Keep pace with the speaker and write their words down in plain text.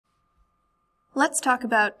Let's talk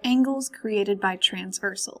about angles created by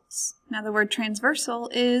transversals. Now the word transversal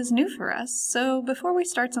is new for us, so before we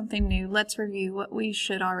start something new, let's review what we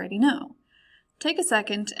should already know. Take a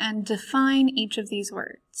second and define each of these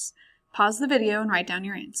words. Pause the video and write down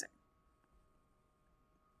your answer.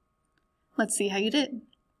 Let's see how you did.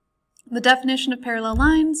 The definition of parallel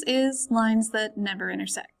lines is lines that never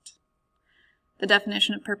intersect. The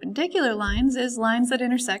definition of perpendicular lines is lines that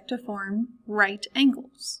intersect to form right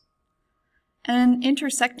angles. And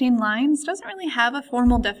intersecting lines doesn't really have a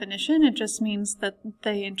formal definition. It just means that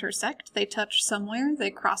they intersect, they touch somewhere,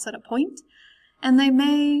 they cross at a point, and they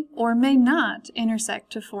may or may not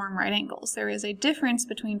intersect to form right angles. There is a difference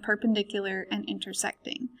between perpendicular and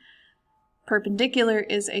intersecting. Perpendicular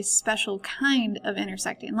is a special kind of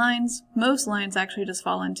intersecting lines. Most lines actually just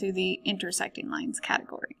fall into the intersecting lines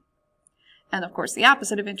category. And of course the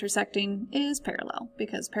opposite of intersecting is parallel,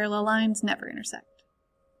 because parallel lines never intersect.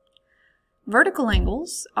 Vertical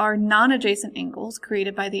angles are non-adjacent angles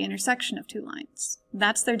created by the intersection of two lines.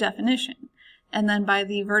 That's their definition. And then by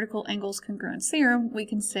the vertical angles congruence theorem, we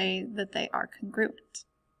can say that they are congruent.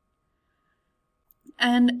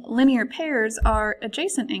 And linear pairs are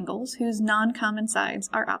adjacent angles whose non-common sides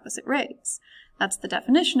are opposite rays. That's the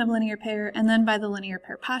definition of linear pair, and then by the linear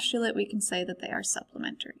pair postulate, we can say that they are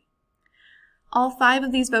supplementary. All 5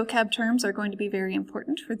 of these vocab terms are going to be very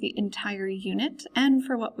important for the entire unit and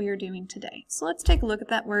for what we are doing today. So let's take a look at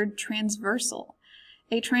that word transversal.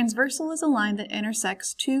 A transversal is a line that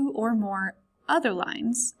intersects 2 or more other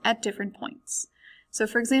lines at different points. So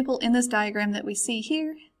for example, in this diagram that we see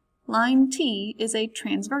here, line T is a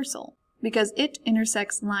transversal because it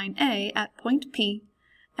intersects line A at point P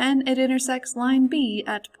and it intersects line B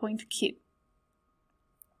at point Q.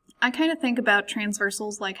 I kind of think about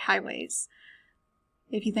transversals like highways.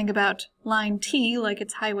 If you think about line T like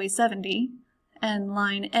it's Highway 70, and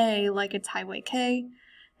line A like it's Highway K,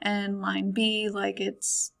 and line B like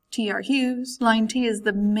it's T.R. Hughes, line T is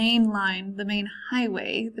the main line, the main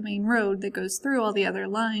highway, the main road that goes through all the other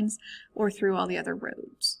lines or through all the other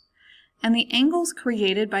roads. And the angles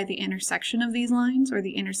created by the intersection of these lines, or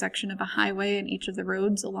the intersection of a highway and each of the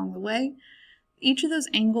roads along the way, each of those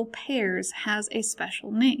angle pairs has a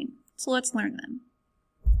special name. So let's learn them.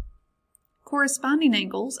 Corresponding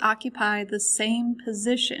angles occupy the same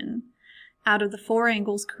position out of the 4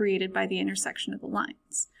 angles created by the intersection of the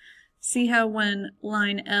lines. See how when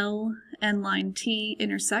line L and line T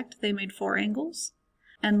intersect, they made 4 angles?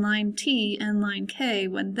 And line T and line K,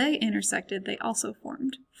 when they intersected, they also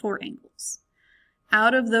formed 4 angles.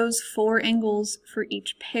 Out of those 4 angles for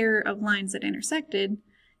each pair of lines that intersected,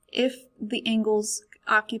 if the angles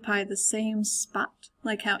occupy the same spot,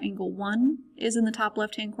 like how angle 1 is in the top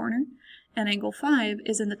left-hand corner, and angle 5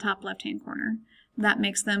 is in the top left-hand corner, that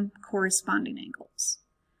makes them corresponding angles.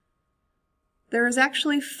 There is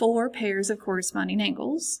actually 4 pairs of corresponding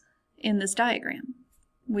angles in this diagram.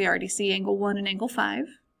 We already see angle 1 and angle 5.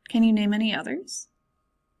 Can you name any others?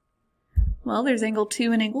 Well, there's angle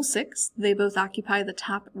 2 and angle 6. They both occupy the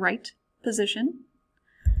top right position.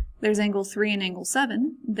 There's angle 3 and angle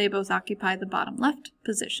 7. They both occupy the bottom left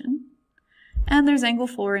position. And there's angle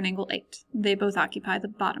 4 and angle 8. They both occupy the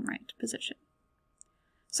bottom right position.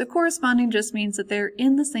 So corresponding just means that they're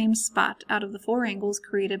in the same spot out of the 4 angles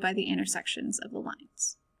created by the intersections of the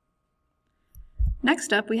lines.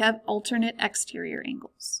 Next up, we have alternate exterior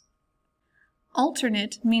angles.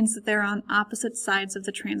 Alternate means that they're on opposite sides of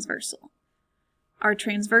the transversal. Our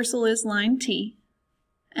transversal is line T,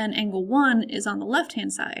 and angle 1 is on the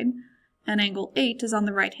left-hand side, and angle 8 is on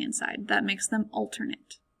the right-hand side. That makes them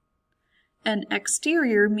alternate. And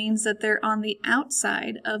exterior means that they're on the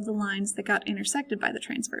outside of the lines that got intersected by the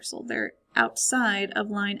transversal. They're outside of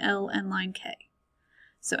line L and line K.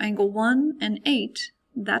 So angle 1 and 8,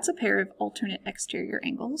 that's a pair of alternate exterior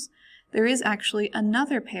angles. There is actually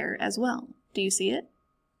another pair as well. Do you see it?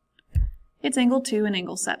 It's angle 2 and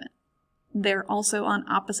angle 7. They're also on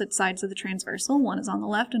opposite sides of the transversal. One is on the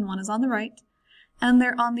left and one is on the right. And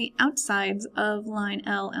they're on the outsides of line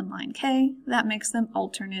L and line K. That makes them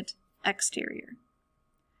alternate exterior.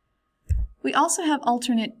 We also have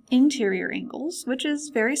alternate interior angles, which is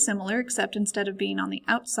very similar, except instead of being on the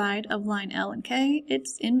outside of line L and K,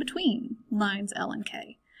 it's in between lines L and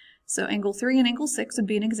K. So angle 3 and angle 6 would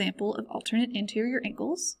be an example of alternate interior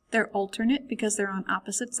angles. They're alternate because they're on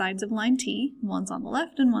opposite sides of line T. One's on the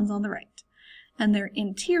left and one's on the right. And they're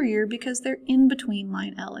interior because they're in between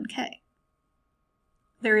line L and K.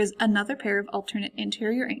 There is another pair of alternate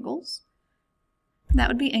interior angles. That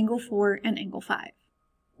would be angle 4 and angle 5.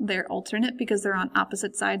 They're alternate because they're on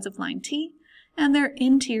opposite sides of line T, and they're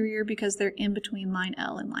interior because they're in between line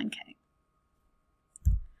L and line K.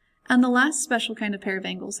 And the last special kind of pair of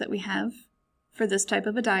angles that we have for this type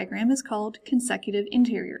of a diagram is called consecutive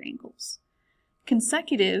interior angles.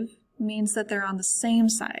 Consecutive means that they're on the same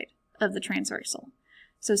side of the transversal.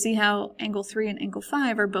 So see how angle 3 and angle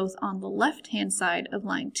 5 are both on the left-hand side of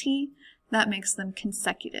line T? That makes them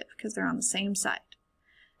consecutive because they're on the same side.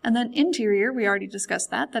 And then interior, we already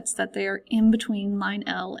discussed that. That's that they are in between line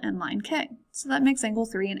L and line K. So that makes angle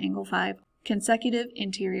 3 and angle 5 consecutive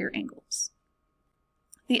interior angles.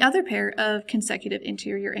 The other pair of consecutive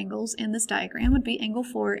interior angles in this diagram would be angle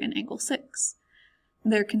 4 and angle 6.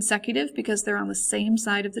 They're consecutive because they're on the same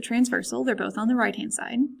side of the transversal. They're both on the right-hand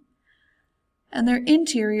side. And they're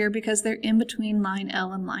interior because they're in between line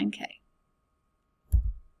L and line K.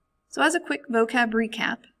 So as a quick vocab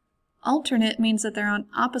recap, alternate means that they're on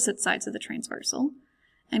opposite sides of the transversal,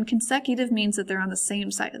 and consecutive means that they're on the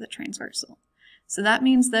same side of the transversal. So that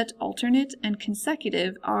means that alternate and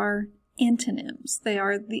consecutive are antonyms. They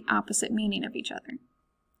are the opposite meaning of each other.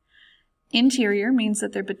 Interior means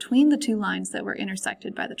that they're between the two lines that were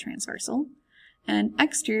intersected by the transversal, and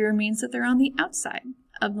exterior means that they're on the outside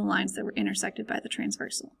of the lines that were intersected by the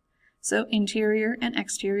transversal. So interior and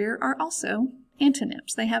exterior are also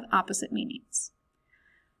antonyms. They have opposite meanings.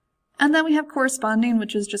 And then we have corresponding,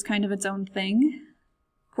 which is just kind of its own thing.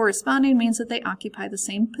 Corresponding means that they occupy the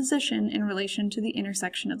same position in relation to the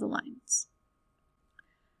intersection of the lines.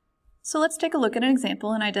 So let's take a look at an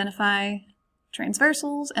example and identify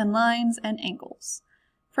transversals and lines and angles.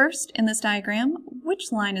 First, in this diagram,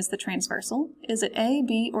 which line is the transversal? Is it A,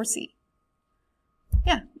 B, or C?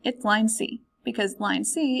 Yeah, it's line C, because line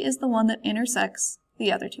C is the one that intersects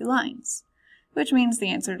the other two lines, which means the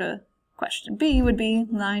answer to question B would be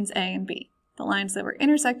lines A and B. The lines that were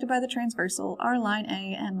intersected by the transversal are line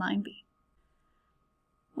A and line B.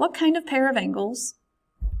 What kind of pair of angles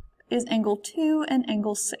is angle 2 and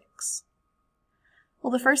angle 6?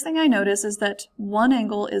 Well, the first thing I notice is that one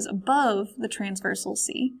angle is above the transversal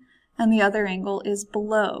C, and the other angle is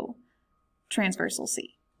below transversal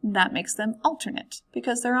C. That makes them alternate,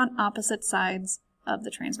 because they're on opposite sides of the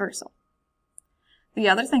transversal. The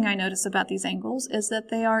other thing I notice about these angles is that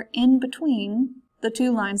they are in between the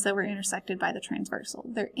two lines that were intersected by the transversal.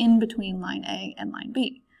 They're in between line A and line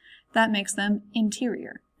B. That makes them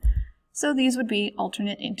interior. So these would be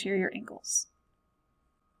alternate interior angles.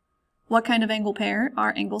 What kind of angle pair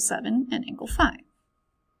are angle 7 and angle 5?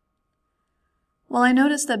 Well, I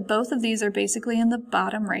notice that both of these are basically in the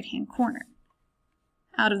bottom right-hand corner.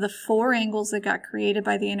 Out of the 4 angles that got created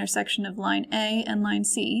by the intersection of line A and line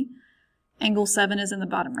C, angle 7 is in the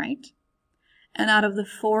bottom right. And out of the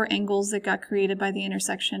 4 angles that got created by the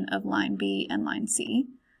intersection of line B and line C,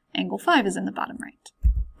 angle 5 is in the bottom right.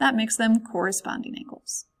 That makes them corresponding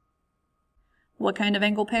angles. What kind of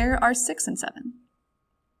angle pair are 6 and 7?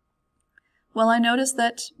 Well, I notice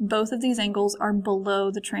that both of these angles are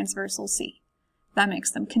below the transversal C. That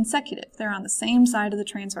makes them consecutive. They're on the same side of the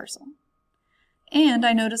transversal. And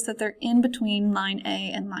I notice that they're in between line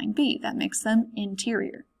A and line B. That makes them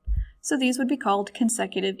interior. So these would be called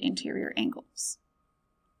consecutive interior angles.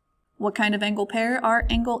 What kind of angle pair are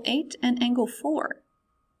angle 8 and angle 4?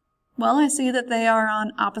 Well, I see that they are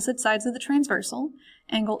on opposite sides of the transversal.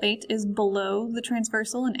 Angle 8 is below the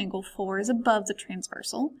transversal and angle 4 is above the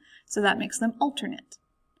transversal, so that makes them alternate.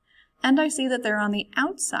 And I see that they're on the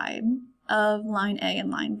outside of line A and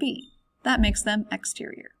line B. That makes them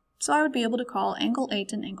exterior. So I would be able to call angle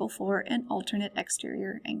 8 and angle 4 an alternate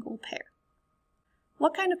exterior angle pair.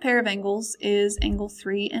 What kind of pair of angles is angle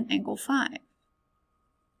 3 and angle 5?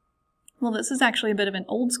 Well, this is actually a bit of an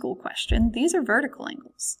old school question. These are vertical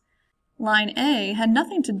angles. Line A had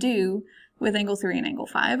nothing to do with angle 3 and angle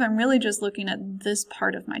 5. I'm really just looking at this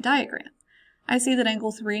part of my diagram. I see that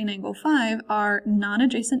angle 3 and angle 5 are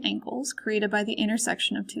non-adjacent angles created by the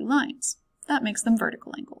intersection of two lines. That makes them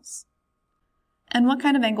vertical angles. And what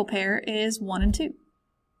kind of angle pair is 1 and 2?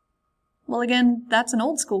 Well, again, that's an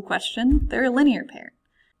old school question. They're a linear pair.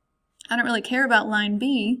 I don't really care about line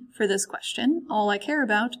B for this question. All I care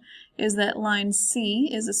about is that line C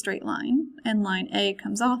is a straight line and line A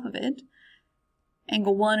comes off of it.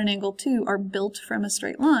 Angle 1 and angle 2 are built from a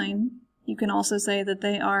straight line. You can also say that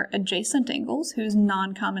they are adjacent angles whose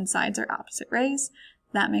non-common sides are opposite rays.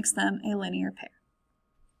 That makes them a linear pair.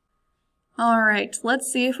 Alright, let's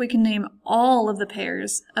see if we can name all of the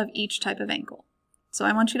pairs of each type of angle. So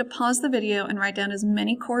I want you to pause the video and write down as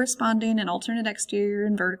many corresponding and alternate exterior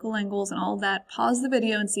and vertical angles and all of that. Pause the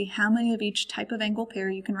video and see how many of each type of angle pair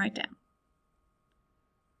you can write down.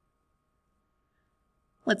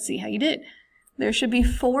 Let's see how you did. There should be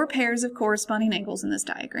 4 pairs of corresponding angles in this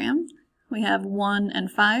diagram. We have 1 and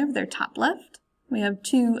 5, they're top left. We have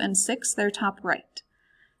 2 and 6, they're top right.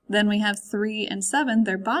 Then we have 3 and 7,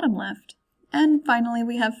 they're bottom left. And finally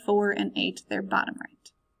we have 4 and 8, they're bottom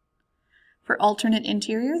right. For alternate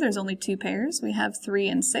interior, there's only 2 pairs. We have 3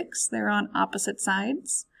 and 6, they're on opposite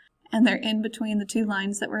sides, and they're in between the 2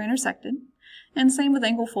 lines that were intersected. And same with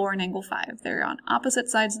angle 4 and angle 5. They're on opposite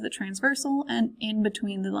sides of the transversal and in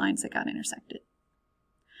between the lines that got intersected.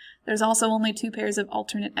 There's also only 2 pairs of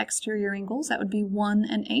alternate exterior angles. That would be 1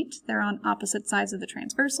 and 8. They're on opposite sides of the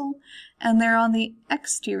transversal, and they're on the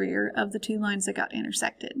exterior of the 2 lines that got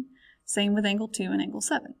intersected. Same with angle 2 and angle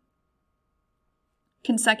 7.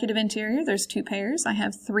 Consecutive interior, there's 2 pairs. I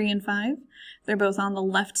have 3 and 5. They're both on the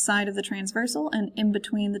left side of the transversal and in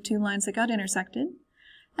between the 2 lines that got intersected.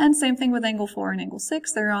 And same thing with angle 4 and angle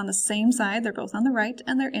 6. They're on the same side, they're both on the right,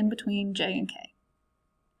 and they're in between J and K.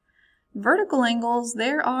 Vertical angles,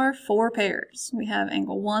 there are 4 pairs. We have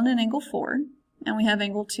angle 1 and angle 4, and we have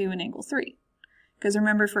angle 2 and angle 3. Because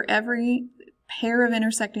remember, for every pair of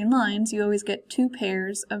intersecting lines, you always get 2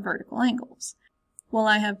 pairs of vertical angles. Well,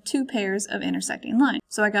 I have 2 pairs of intersecting lines.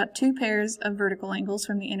 So I got 2 pairs of vertical angles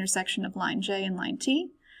from the intersection of line J and line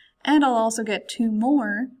T, and I'll also get 2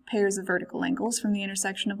 more pairs of vertical angles from the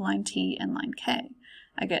intersection of line T and line K.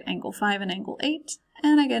 I get angle 5 and angle 8,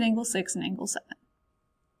 and I get angle 6 and angle 7.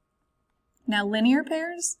 Now linear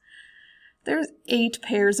pairs, there's 8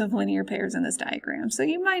 pairs of linear pairs in this diagram, so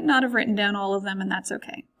you might not have written down all of them, and that's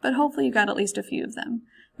okay. But hopefully you got at least a few of them.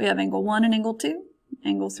 We have angle 1 and angle 2,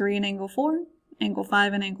 angle 3 and angle 4, angle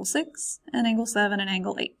 5 and angle 6, and angle 7 and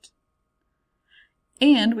angle 8.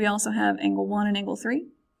 And we also have angle 1 and angle 3,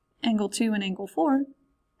 angle 2 and angle 4,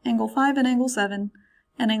 angle 5 and angle 7,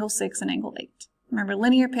 and angle 6 and angle 8. Remember,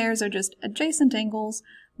 linear pairs are just adjacent angles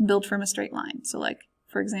built from a straight line. So like,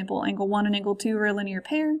 for example, angle 1 and angle 2 are a linear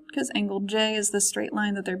pair because angle J is the straight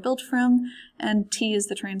line that they're built from, and T is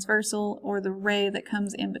the transversal, or the ray that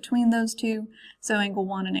comes in between those two. So angle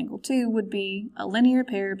 1 and angle 2 would be a linear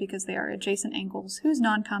pair because they are adjacent angles whose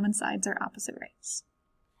non-common sides are opposite rays.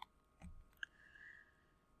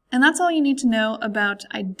 And that's all you need to know about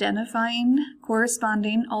identifying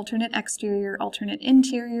corresponding alternate exterior, alternate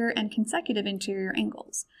interior, and consecutive interior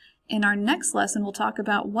angles. In our next lesson, we'll talk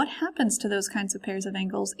about what happens to those kinds of pairs of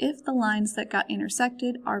angles if the lines that got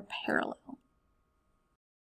intersected are parallel.